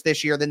draft picks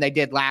this year than they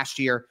did last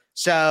year.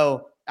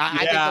 So I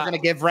think they're going to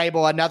give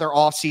Vrabel another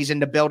offseason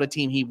to build a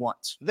team he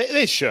wants.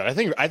 They should. I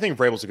think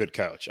Vrabel's a good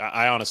coach.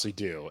 I honestly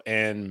do.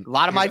 And a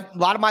lot of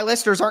my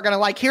listeners aren't going to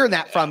like hearing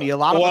that from you. A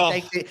lot of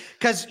them think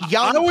because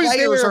young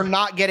players are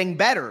not getting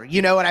better.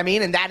 You know what I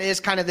mean? And that is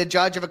kind of the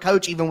judge of a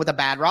coach, even with a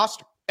bad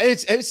roster.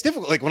 It's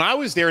difficult. Like when I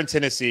was there in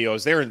Tennessee, I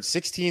was there in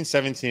 16,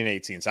 17, and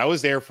 18. So I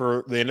was there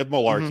for the end of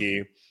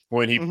Malarkey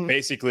when he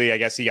basically, I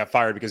guess he got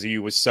fired because he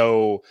was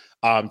so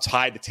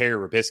tied to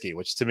Terry Robisky,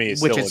 which to me is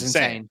still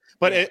insane.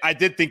 But I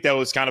did think that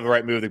was kind of the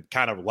right move to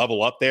kind of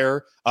level up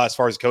there as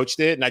far as coach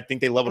did. And I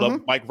think they leveled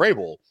up Mike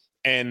Vrabel.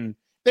 And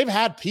they've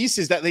had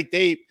pieces that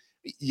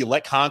you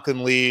let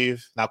Conklin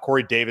leave. Now,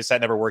 Corey Davis, that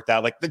never worked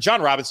out. Like the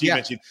John Robinson you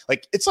mentioned,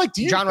 like it's like,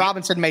 John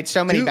Robinson made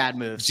so many bad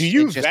moves. Do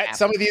you vet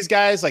some of these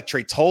guys like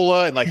Trey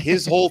Tola and like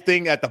his whole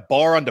thing at the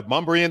bar on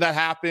Demumbrian that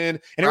happened?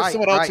 And there was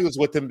someone else who was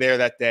with him there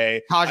that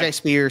day. Tajay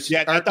Spears.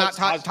 Yeah.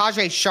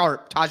 Tajay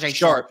Sharp. Tajay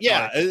Sharp.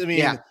 Yeah. I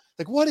mean,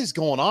 like what is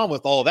going on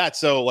with all of that?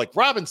 So like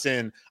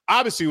Robinson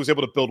obviously was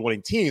able to build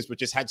winning teams, but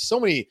just had so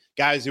many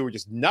guys who were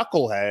just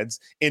knuckleheads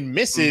and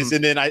misses.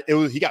 And then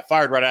he got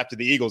fired right after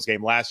the Eagles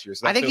game last year.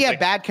 So I think he had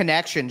bad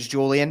connections,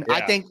 Julian.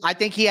 Yeah. I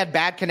think he had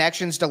bad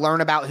connections to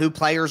learn about who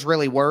players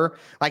really were.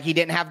 Like he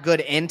didn't have good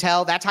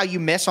intel. That's how you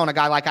miss on a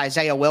guy like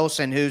Isaiah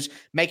Wilson, who's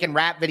making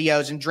rap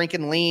videos and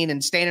drinking lean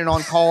and standing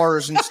on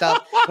cars and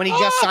stuff when he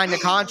just signed a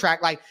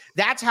contract. Like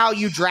that's how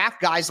you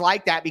draft guys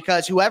like that,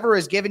 because whoever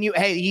is giving you,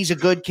 hey, he's a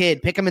good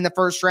kid, pick him in the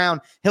first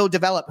round, he'll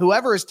develop.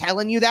 Whoever is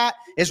telling you that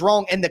is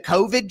wrong. And the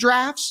COVID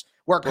drafts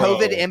where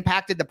COVID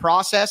impacted the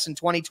process in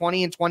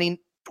 2020 and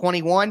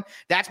 2021,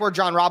 that's where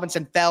John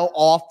Robinson fell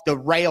off the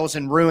rails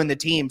and ruined the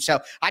team. So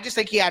I just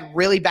think he had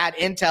really bad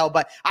intel.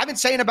 But I've been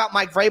saying about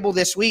Mike Vrabel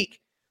this week,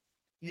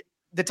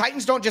 the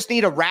Titans don't just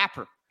need a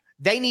rapper.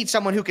 They need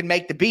someone who can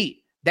make the beat.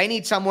 They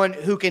need someone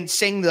who can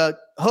sing the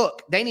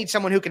hook. They need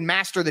someone who can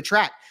master the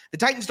track. The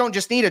Titans don't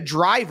just need a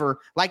driver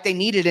like they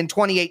needed in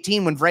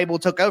 2018 when Vrabel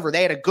took over.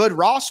 They had a good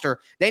roster.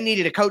 They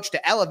needed a coach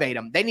to elevate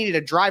them. They needed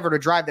a driver to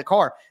drive the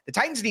car. The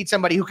Titans need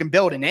somebody who can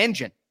build an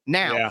engine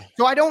now. Yeah.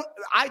 So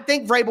I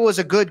think Vrabel is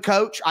a good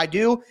coach. I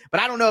do,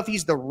 but I don't know if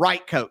he's the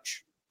right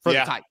coach for the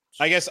Titans.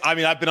 I guess, I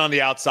mean, I've been on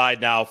the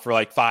outside now for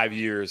like 5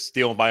 years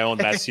dealing with my own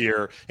mess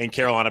here in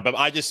Carolina, but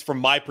I just, from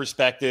my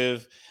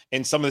perspective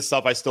and some of the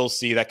stuff I still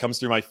see that comes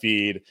through my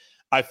feed,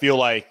 I feel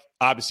like,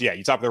 obviously,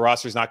 you talk about the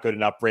roster is not good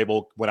enough.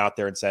 Vrabel went out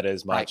there and said it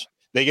as much. Right.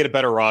 They get a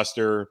better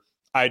roster.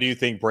 I do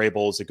think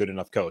Vrabel is a good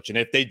enough coach. And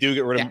if they do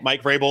get rid of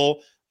Mike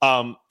Vrabel,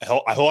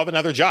 he'll have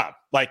another job.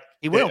 Like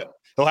he will.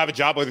 He'll have a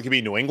job, whether it could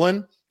be New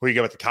England, where you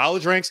go with the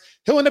college ranks.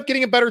 He'll end up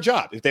getting a better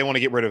job if they want to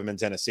get rid of him in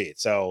Tennessee.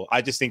 So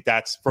I just think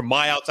that's, from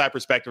my outside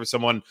perspective,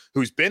 someone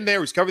who's been there,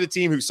 who's covered the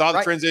team, who saw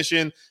the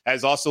transition,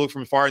 has also looked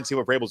from afar and see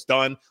what Vrabel's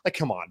done. Like,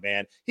 come on,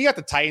 man. He got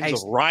the Titans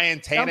with Ryan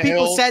Tannehill. Some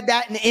people said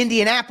that in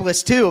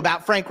Indianapolis, too,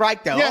 about Frank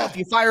Reich, though. Yeah. Oh, if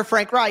you fire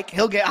Frank Reich,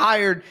 he'll get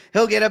hired.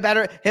 He'll get a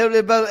better –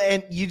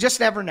 and you just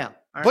never know.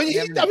 Right,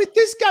 but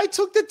this guy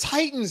took the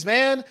Titans,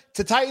 man,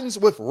 to Titans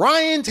with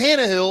Ryan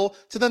Tannehill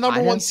to the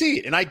number one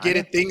seed. And I get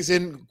it. Things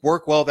didn't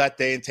work well that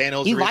day. And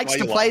Tannehill's he likes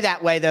to play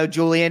that way, though,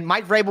 Julian.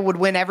 Mike Vrabel would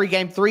win every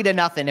game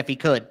 3-0 if he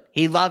could.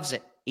 He loves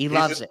it. He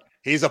loves it.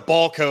 He's a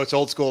ball coach,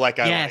 old school like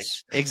I like.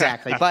 Yes,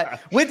 exactly. But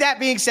with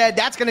that being said,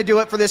 that's going to do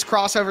it for this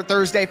Crossover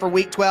Thursday for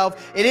Week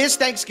 12. It is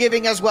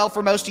Thanksgiving as well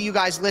for most of you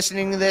guys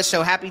listening to this,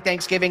 so happy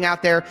Thanksgiving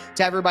out there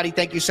to everybody.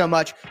 Thank you so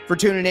much for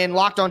tuning in.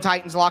 Locked on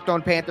Titans, Locked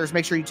on Panthers.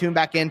 Make sure you tune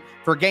back in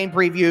for game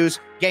previews,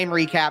 game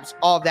recaps,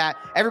 all of that.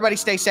 Everybody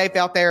stay safe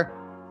out there.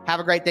 Have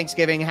a great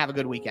Thanksgiving and have a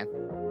good weekend.